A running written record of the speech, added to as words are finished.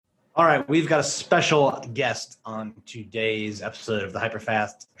All right, we've got a special guest on today's episode of the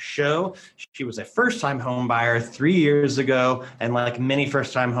Hyperfast Show. She was a first-time home buyer 3 years ago, and like many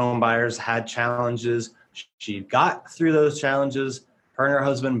first-time home buyers, had challenges. She got through those challenges. Her and her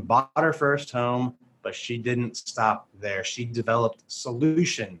husband bought her first home, but she didn't stop there. She developed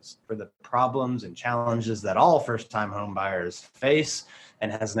solutions for the problems and challenges that all first-time home buyers face,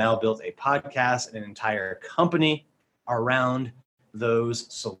 and has now built a podcast and an entire company around those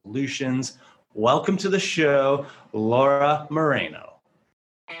solutions. Welcome to the show, Laura Moreno.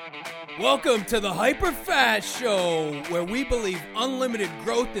 Welcome to the Hyperfast Show, where we believe unlimited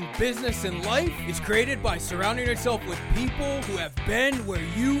growth in business and life is created by surrounding yourself with people who have been where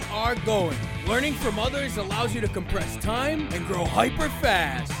you are going. Learning from others allows you to compress time and grow hyper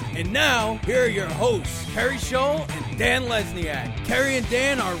fast. And now, here are your hosts, Kerry Scholl and Dan Lesniak. Kerry and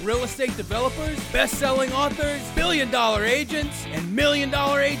Dan are real estate developers, best-selling authors, billion-dollar agents, and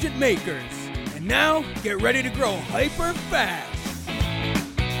million-dollar agent makers. And now, get ready to grow hyper fast.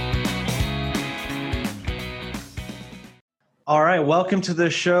 All right, welcome to the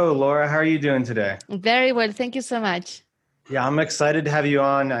show, Laura. How are you doing today? Very well. Thank you so much. Yeah, I'm excited to have you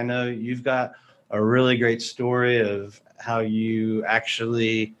on. I know you've got a really great story of how you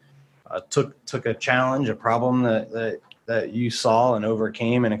actually took a challenge, a problem that you saw and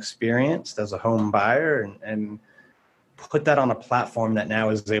overcame and experienced as a home buyer, and put that on a platform that now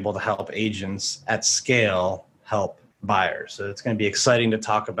is able to help agents at scale help buyers. So it's going to be exciting to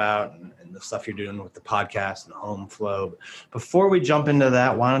talk about and the stuff you're doing with the podcast and home flow. But before we jump into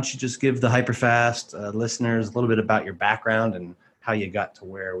that, why don't you just give the Hyperfast listeners a little bit about your background and how you got to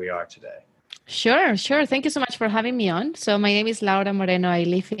where we are today? Sure. Thank you so much for having me on. So my name is Laura Moreno. I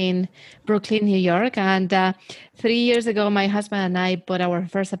live in Brooklyn, New York. And 3 years ago, my husband and I bought our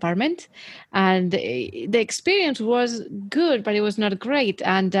first apartment. And the experience was good, but it was not great.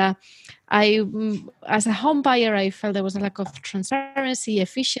 And as a home buyer, I felt there was a lack of transparency,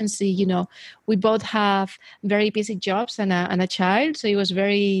 efficiency. You know, we both have very busy jobs and a child. So it was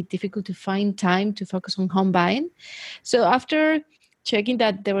very difficult to find time to focus on home buying. So after checking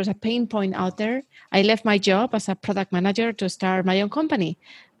that there was a pain point out there, I left my job as a product manager to start my own company.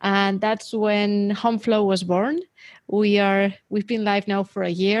 And that's when HomeFlow was born. We've been live now for a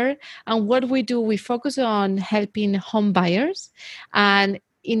year. And what we do, we focus on helping home buyers. And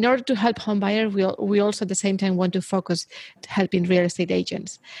in order to help home buyers, we also at the same time want to focus helping real estate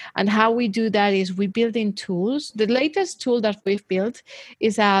agents. And how we do that is we build in tools. The latest tool that we've built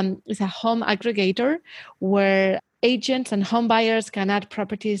is a home aggregator where agents and home buyers can add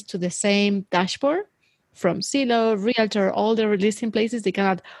properties to the same dashboard from Zillow, Realtor, all the listing places. They can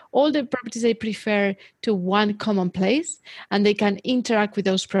add all the properties they prefer to one common place, and they can interact with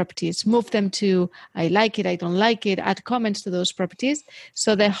those properties, move them to I like it, I don't like it, add comments to those properties.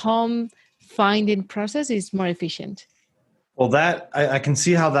 So the home finding process is more efficient. Well, that I can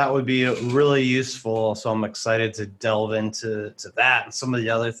see how that would be really useful. So I'm excited to delve into that and some of the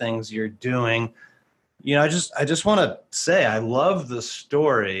other things you're doing. You know, I just want to say I love the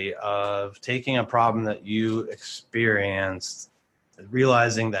story of taking a problem that you experienced,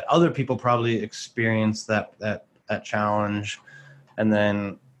 realizing that other people probably experienced that challenge, and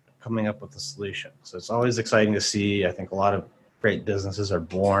then coming up with a solution. So it's always exciting to see. I think a lot of great businesses are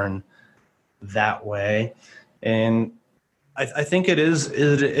born that way, and I think it is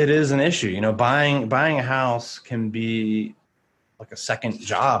an issue. You know, buying a house can be like a second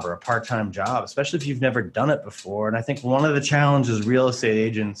job or a part-time job, especially if you've never done it before. And I think one of the challenges real estate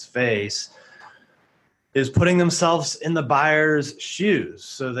agents face is putting themselves in the buyer's shoes.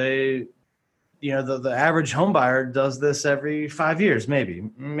 So they, you know, the average home buyer does this every 5 years,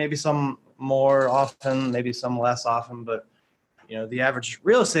 maybe some more often, maybe some less often, but you know, the average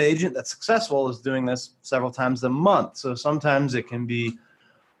real estate agent that's successful is doing this several times a month. So sometimes it can be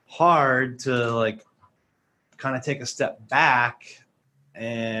hard to like kind of take a step back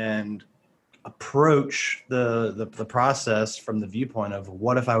and approach the process from the viewpoint of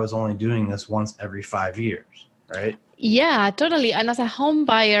what if I was only doing this once every 5 years, right? Yeah, totally. And as a home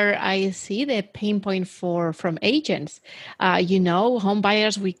buyer, I see the pain point from agents. Home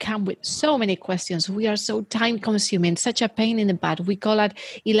buyers, we come with so many questions. We are so time consuming, such a pain in the butt. We call at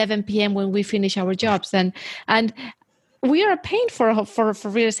 11 p.m. when we finish our jobs. And we are a pain for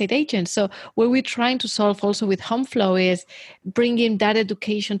real estate agents. So what we're trying to solve also with HomeFlow is bringing that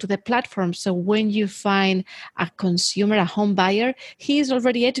education to the platform. So when you find a consumer, a home buyer, he is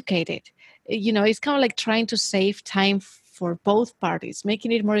already educated. You know, it's kind of like trying to save time for both parties,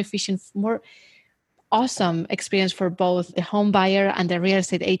 making it more efficient, more awesome experience for both the home buyer and the real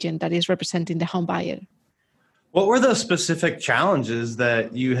estate agent that is representing the home buyer. What were the specific challenges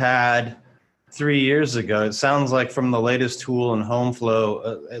that you had 3 years ago? It sounds like from the latest tool in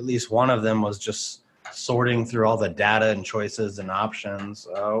HomeFlow, at least one of them was just sorting through all the data and choices and options.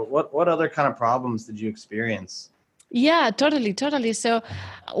 What other kind of problems did you experience? Yeah, totally, totally. So,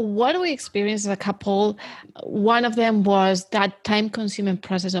 what we experienced as a couple, one of them was that time-consuming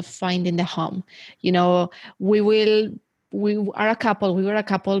process of finding the home. You know, we will, we are a couple. We were a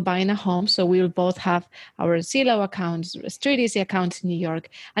couple buying a home, so we will both have our Zillow accounts, Street Easy accounts in New York,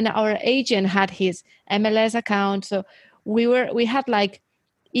 and our agent had his MLS account. So we had like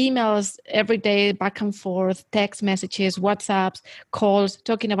emails every day, back and forth, text messages, WhatsApps, calls,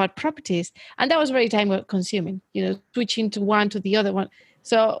 talking about properties. And that was very time consuming, switching to one to the other one.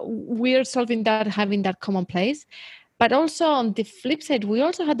 So we're solving that, having that common place. But also on the flip side, we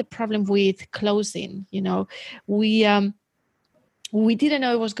also had the problem with closing. We didn't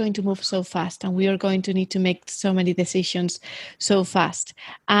know it was going to move so fast, and we are going to need to make so many decisions so fast.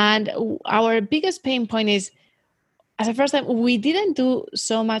 And our biggest pain point is, as a first time, we didn't do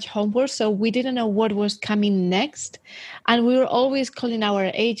so much homework, so we didn't know what was coming next. And we were always calling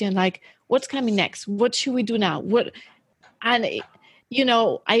our agent, like, what's coming next? What should we do now? And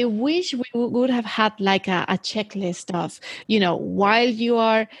I wish we would have had like a checklist of, while you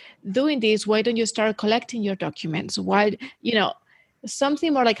are doing this, why don't you start collecting your documents? Why,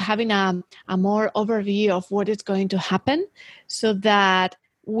 something more like having a more overview of what is going to happen so that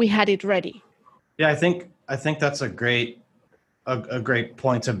we had it ready. Yeah, I think that's a great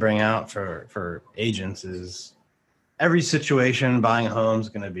point to bring out for agents is every situation buying a home is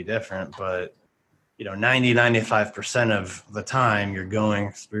going to be different, but 95% of the time you're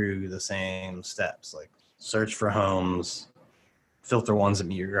going through the same steps, like search for homes, filter ones that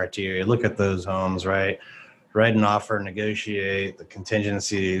meet your criteria, look at those homes, right? Write an offer, negotiate the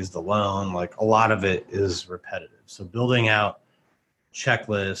contingencies, the loan, like a lot of it is repetitive. So building out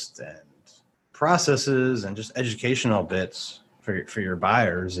checklists and processes and just educational bits for your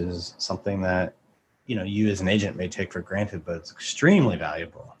buyers is something that you as an agent may take for granted, but it's extremely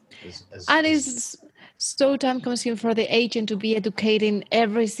valuable. And it's so time consuming for the agent to be educating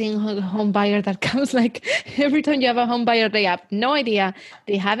every single home buyer that comes. Like every time you have a home buyer, they have no idea,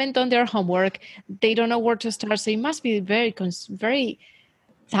 they haven't done their homework, they don't know where to start. So it must be very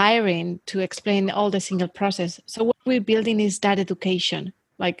tiring to explain all the single process. So what we're building is that education.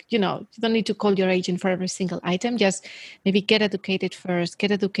 Like, you don't need to call your agent for every single item. Just maybe get educated first, get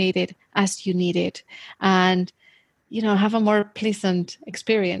educated as you need it, and, have a more pleasant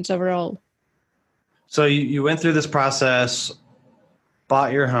experience overall. So you went through this process,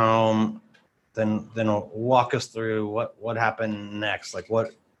 bought your home, then walk us through what happened next. Like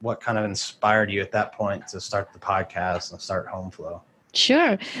what kind of inspired you at that point to start the podcast and start HomeFlow?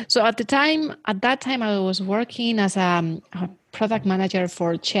 Sure. So at that time, I was working as a product manager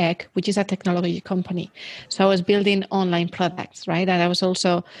for Check, which is a technology company. So I was building online products, right? And I was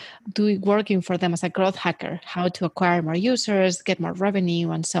also working for them as a growth hacker, how to acquire more users, get more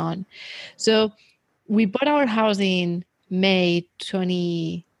revenue, and so on. So we bought our house in May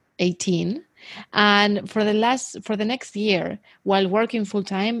 2018. And for the next year, while working full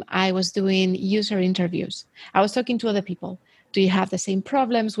time, I was doing user interviews. I was talking to other people. Do you have the same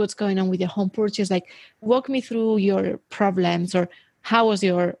problems? What's going on with your home purchase? Like, walk me through your problems, or how was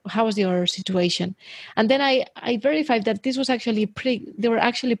your situation? And then I verified that this was they were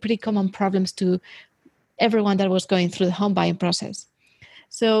actually pretty common problems to everyone that was going through the home buying process.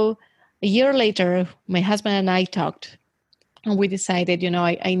 So a year later, my husband and I talked, and we decided,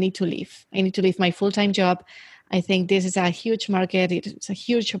 I need to leave. I need to leave my full-time job. I think this is a huge market. It's a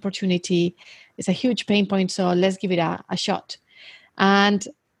huge opportunity. It's a huge pain point. So let's give it a shot. And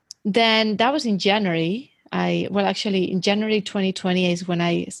then that was in January. In January 2020 is when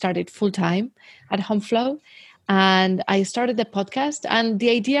I started full-time at HomeFlow. And I started the podcast. And the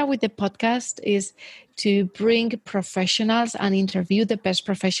idea with the podcast is to bring professionals and interview the best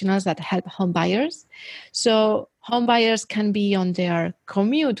professionals that help home buyers. So home buyers can be on their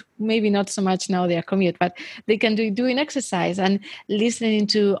commute, maybe not so much now their commute, but they can doing exercise and listening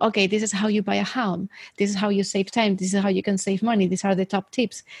to, okay, this is how you buy a home. This is how you save time. This is how you can save money. These are the top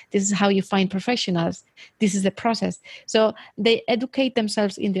tips. This is how you find professionals. This is the process. So they educate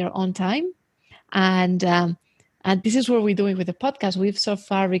themselves in their own time. And this is what we're doing with the podcast. We've so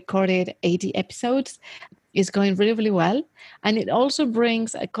far recorded 80 episodes. It's going really, really well. And it also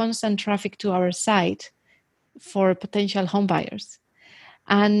brings a constant traffic to our site for potential home buyers.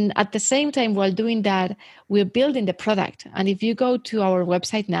 And at the same time, while doing that, we're building the product. And if you go to our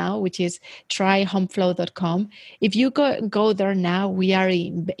website now, which is tryhomeflow.com, if you go there now, we are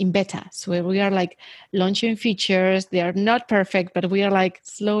in beta. So we are like launching features. They are not perfect, but we are like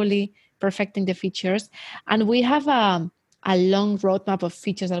slowly perfecting the features. And we have a long roadmap of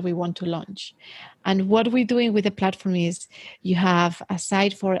features that we want to launch. And what we're doing with the platform is you have a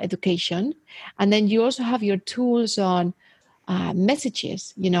site for education, and then you also have your tools on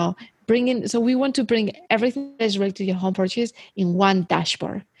messages, so we want to bring everything that is related to your home purchase in one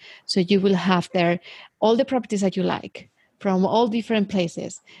dashboard. So you will have there all the properties that you like from all different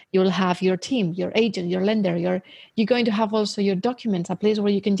places. You'll have your team, your agent, your lender, you're going to have also your documents, a place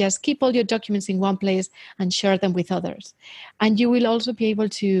where you can just keep all your documents in one place and share them with others. And you will also be able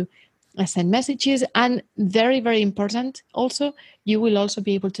to send messages, and very, very important also, you will also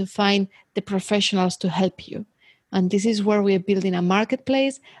be able to find the professionals to help you. And this is where we're building a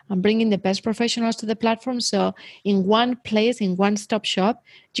marketplace and bringing the best professionals to the platform. So in one place, in one stop shop,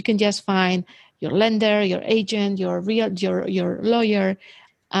 you can just find your lender, your agent, your lawyer,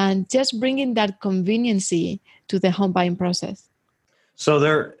 and just bringing that conveniency to the home buying process. So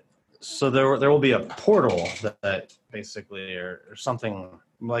there will be a portal that basically, or something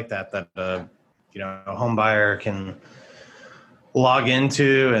like that a home buyer can log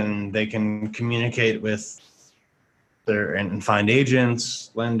into, and they can communicate with and find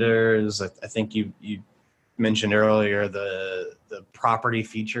agents, lenders. I think you mentioned earlier the property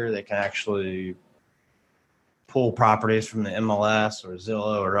feature. They can actually pull properties from the MLS or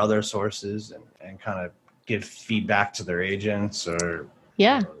Zillow or other sources and kind of give feedback to their agents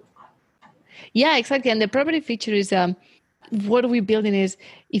Yeah, exactly. And the property feature is what we're building is,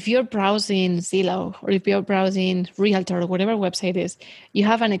 if you're browsing Zillow or if you're browsing Realtor or whatever website is, you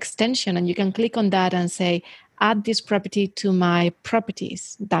have an extension and you can click on that and say, add this property to my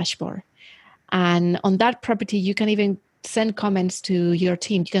properties dashboard. And on that property, you can even send comments to your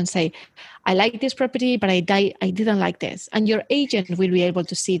team. You can say, I like this property, but I didn't like this. And your agent will be able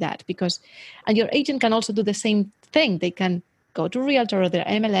to see that and your agent can also do the same thing. They can go to Realtor or their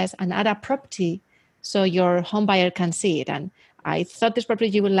MLS and add a property so your home buyer can see it. And I thought this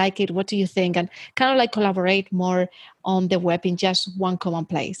property, you would like it. What do you think? And kind of like collaborate more on the web in just one common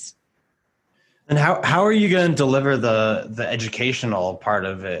place. And how are you going to deliver the educational part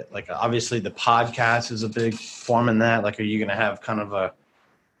of it? Like, obviously the podcast is a big form in that. Like, are you going to have kind of a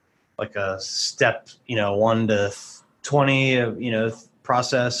step, 1 to 20,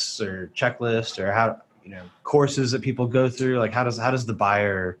 process or checklist, or how, courses that people go through? Like, how does the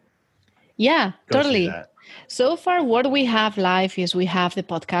buyer? Yeah, totally. So far, what we have live is we have the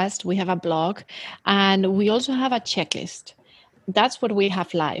podcast, we have a blog, and we also have a checklist. That's what we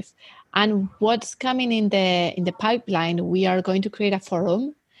have live. And what's coming in the pipeline, we are going to create a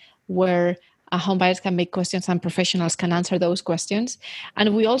forum where home buyers can make questions and professionals can answer those questions.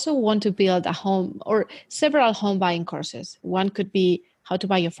 And we also want to build a home or several home buying courses. One could be how to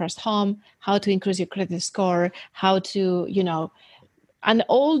buy your first home, how to increase your credit score, how to, and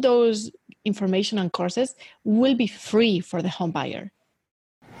all those information and courses will be free for the home buyer.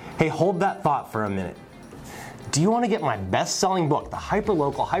 Hey, hold that thought for a minute. Do you want to get my best-selling book, The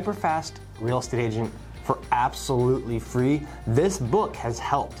Hyperlocal, Hyperfast Real Estate Agent, for absolutely free? This book has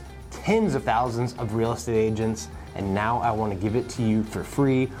helped tens of thousands of real estate agents, and now I want to give it to you for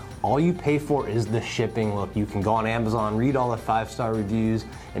free. All you pay for is the shipping. Look, you can go on Amazon, read all the 5-star reviews,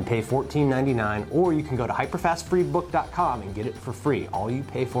 and pay $14.99, or you can go to hyperfastfreebook.com and get it for free. All you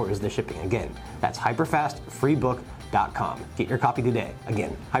pay for is the shipping. Again, that's hyperfastfreebook.com. Get your copy today.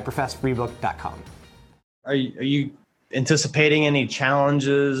 Again, hyperfastfreebook.com. Are you anticipating any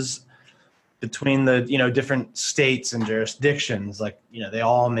challenges between the different states and jurisdictions? Like, they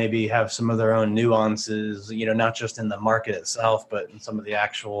all maybe have some of their own nuances, not just in the market itself, but in some of the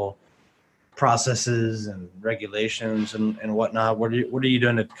actual processes and regulations and whatnot. What are you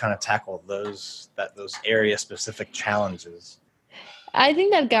doing to kind of tackle those area specific challenges? I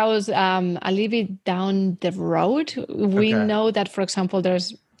think that goes a little bit down the road. We know that, for example,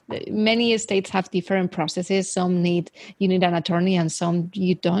 there's many states have different processes. Some you need an attorney, and some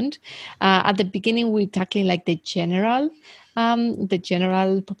you don't. At the beginning, we're tackling like the general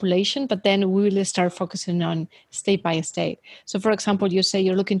population, but then we will start focusing on state by state. So, for example, you say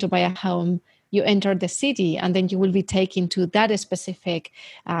you're looking to buy a home, you enter the city, and then you will be taken to that specific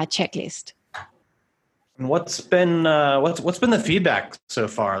checklist. And what's been the feedback so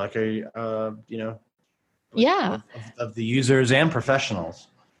far? Like, are you, of the users and professionals?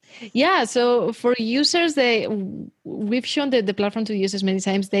 Yeah, so for users, we've shown the platform to users many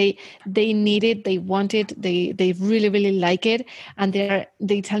times. They need it, they want it, they really really like it, and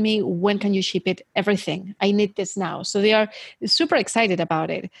they tell me, when can you ship it? Everything, I need this now. So they are super excited about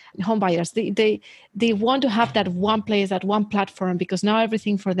it. Home buyers, they want to have that one place, that one platform, because now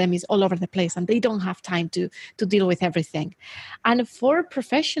everything for them is all over the place, and they don't have time to deal with everything. And for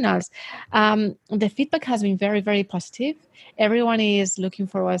professionals, the feedback has been very very positive. Everyone is looking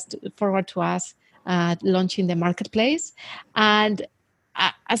forward to us launching the marketplace. And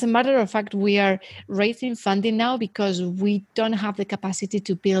as a matter of fact, we are raising funding now because we don't have the capacity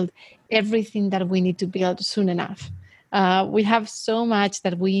to build everything that we need to build soon enough. We have so much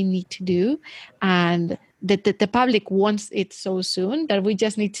that we need to do, and the public wants it so soon that we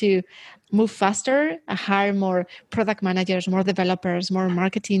just need to move faster, hire more product managers, more developers, more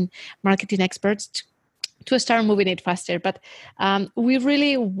marketing experts to start moving it faster. But we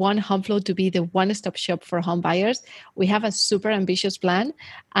really want HomeFlow to be the one-stop shop for home buyers. We have a super ambitious plan,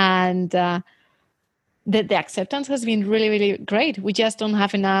 and the acceptance has been really, really great. We just don't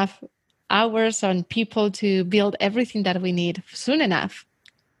have enough hours and people to build everything that we need soon enough.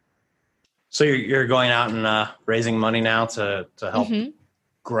 So you're going out and raising money now to help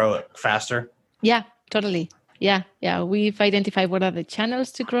grow it faster? Yeah, totally. Yeah. We've identified what are the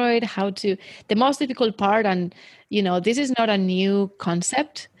channels to grow it, the most difficult part. And, this is not a new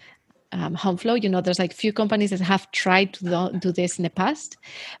concept. HomeFlow, there's like few companies that have tried to do this in the past,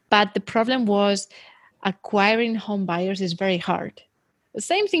 but the problem was acquiring home buyers is very hard. The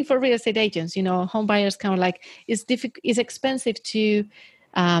same thing for real estate agents. Home buyers kind of like it's expensive to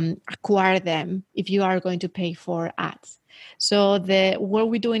acquire them if you are going to pay for ads. So what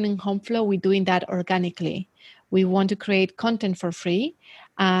we're doing in HomeFlow, we're doing that organically. We want to create content for free,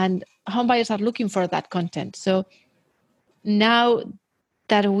 and home buyers are looking for that content. So now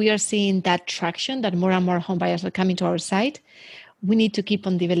that we are seeing that traction, that more and more home buyers are coming to our site, we need to keep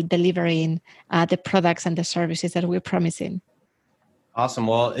on delivering the products and the services that we're promising. Awesome.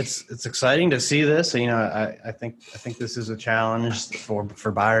 Well, it's exciting to see this. I think this is a challenge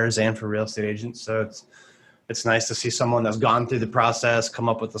for buyers and for real estate agents. So it's nice to see someone that's gone through the process come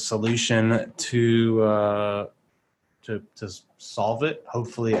up with a solution to solve it,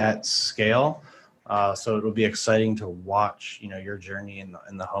 hopefully at scale. So it'll be exciting to watch, your journey in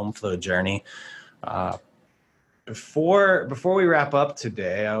the HomeFlow journey. Before we wrap up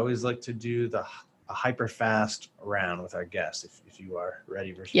today, I always like to do a hyper fast round with our guests. If you are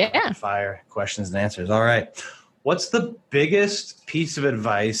ready for some rapid fire questions and answers. All right. What's the biggest piece of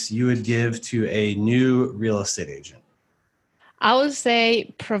advice you would give to a new real estate agent? I would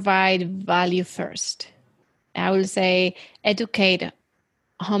say provide value first. I will say educate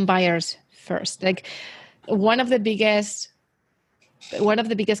home buyers first. Like one of the biggest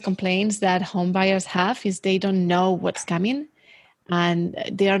complaints that home buyers have is they don't know what's coming, and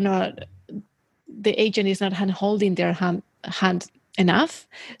the agent is not holding their hand enough.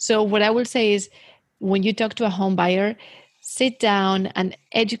 So what I will say is, when you talk to a home buyer, sit down and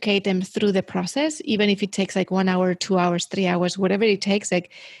educate them through the process, even if it takes like 1 hour, 2 hours, 3 hours, whatever it takes. Like,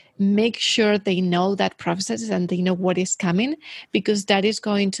 make sure they know that process and they know what is coming, because that is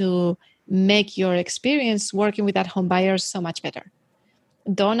going to make your experience working with that home buyer so much better.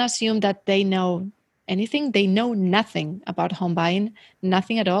 Don't assume that they know anything. They know nothing about home buying,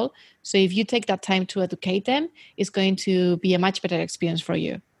 nothing at all. So if you take that time to educate them, it's going to be a much better experience for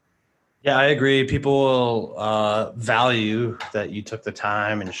you. Yeah, I agree. People will value that you took the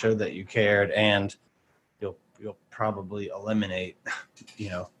time and showed that you cared, and you'll probably eliminate,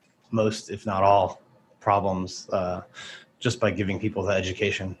 most, if not all, problems just by giving people the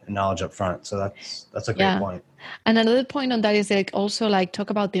education and knowledge up front. So that's a great point. And another point on that is also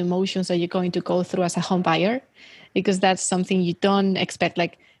talk about the emotions that you're going to go through as a home buyer, because that's something you don't expect.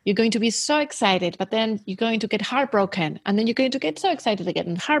 Like, you're going to be so excited, but then you're going to get heartbroken, and then you're going to get so excited again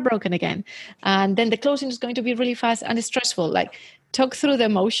and heartbroken again. And then the closing is going to be really fast and stressful. Like, talk through the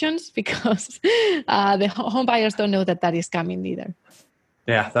emotions, because the home buyers don't know that is coming either.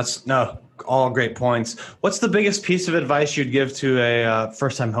 Yeah, all great points. What's the biggest piece of advice you'd give to a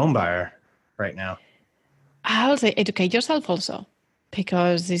first-time home buyer right now? I would say educate yourself also,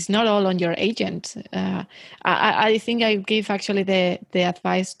 because it's not all on your agent. I think I give actually the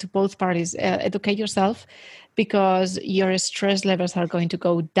advice to both parties. Educate yourself, because your stress levels are going to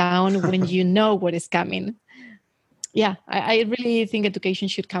go down when you know what is coming. Yeah, I really think education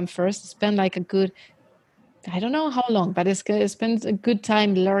should come first. Spend like I don't know how long, but spend a good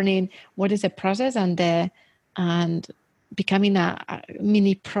time learning what is the process and becoming a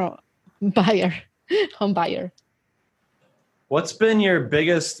mini pro buyer, home buyer. What's been your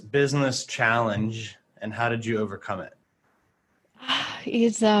biggest business challenge and how did you overcome it?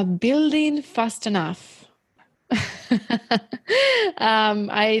 It's building fast enough.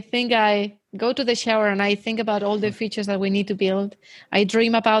 I think I go to the shower and I think about all the features that we need to build. I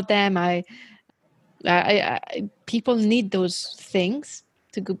dream about them. People need those things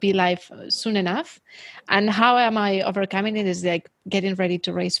to be live soon enough. And how am I overcoming it is like getting ready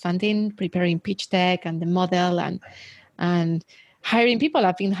to raise funding, preparing pitch deck and the model and hiring people.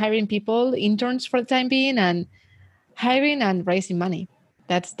 I've been hiring people, interns for the time being, and hiring and raising money.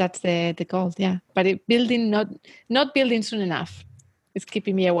 That's the goal, yeah. But building, not building soon enough. It's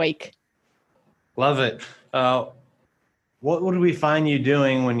keeping me awake. Love it. What would we find you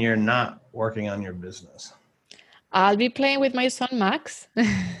doing when you're not working on your business? I'll be playing with my son Max.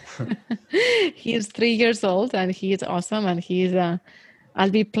 He's 3 years old and he's awesome. And I'll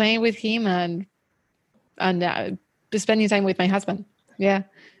be playing with him and spending time with my husband. Yeah,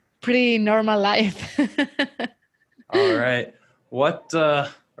 pretty normal life. All right. What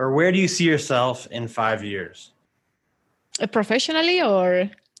or where do you see yourself in 5 years? Professionally or?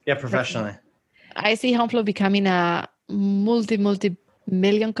 Yeah, professionally. I see Homeflow becoming a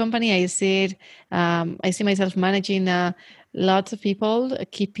multi-million company. I see it. I see myself managing lots of people,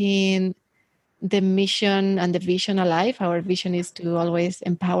 keeping the mission and the vision alive. Our vision is to always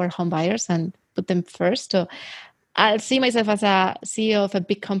empower home buyers and put them first. So I'll see myself as a CEO of a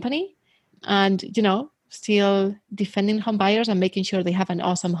big company and, still defending home buyers and making sure they have an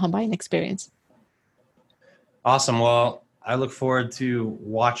awesome home buying experience. Awesome. Well, I look forward to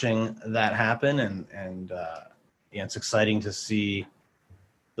watching that happen and it's exciting to see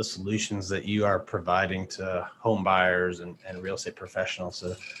the solutions that you are providing to home buyers and real estate professionals.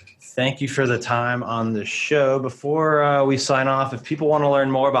 So thank you for the time on the show. Before we sign off, if people want to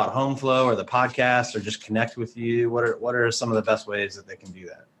learn more about Homeflow or the podcast or just connect with you, what are some of the best ways that they can do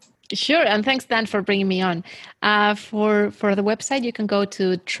that? Sure. And thanks, Dan, for bringing me on. For the website, you can go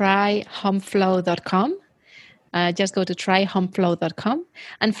to tryhomeflow.com. Just go to tryhomeflow.com.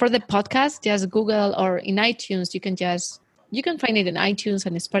 And for the podcast, just Google or in iTunes, you can find it in iTunes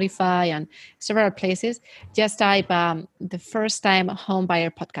and Spotify and several places. Just type the First Time Home Buyer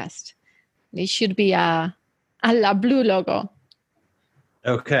Podcast. It should be a blue logo.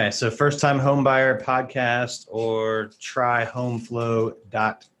 Okay. So First Time Home Buyer Podcast or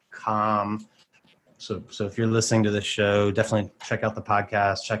tryhomeflow.com. So if you're listening to this show, definitely check out the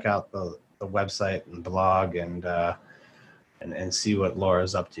podcast, check out the website and blog and see what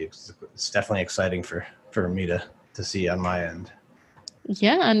Laura's up to. It's definitely exciting for me to see on my end.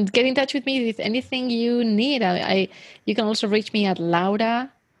 Yeah, and get in touch with me with anything you need. You can also reach me at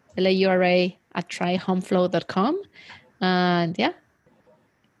Laura, Laura at tryhomeflow.com. And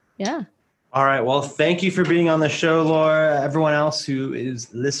yeah. All right. Well, thank you for being on the show, Laura. Everyone else who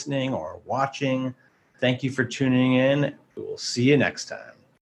is listening or watching, thank you for tuning in. We'll see you next time.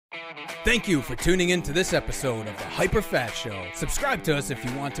 Thank you for tuning in to this episode of the Hyperfast Show. Subscribe to us if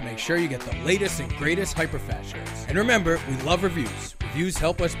you want to make sure you get the latest and greatest Hyperfast shows. And remember, we love reviews. Reviews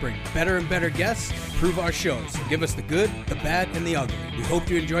help us bring better and better guests and improve our shows. So give us the good, the bad, and the ugly. We hope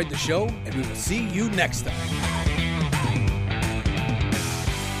you enjoyed the show, and we will see you next time.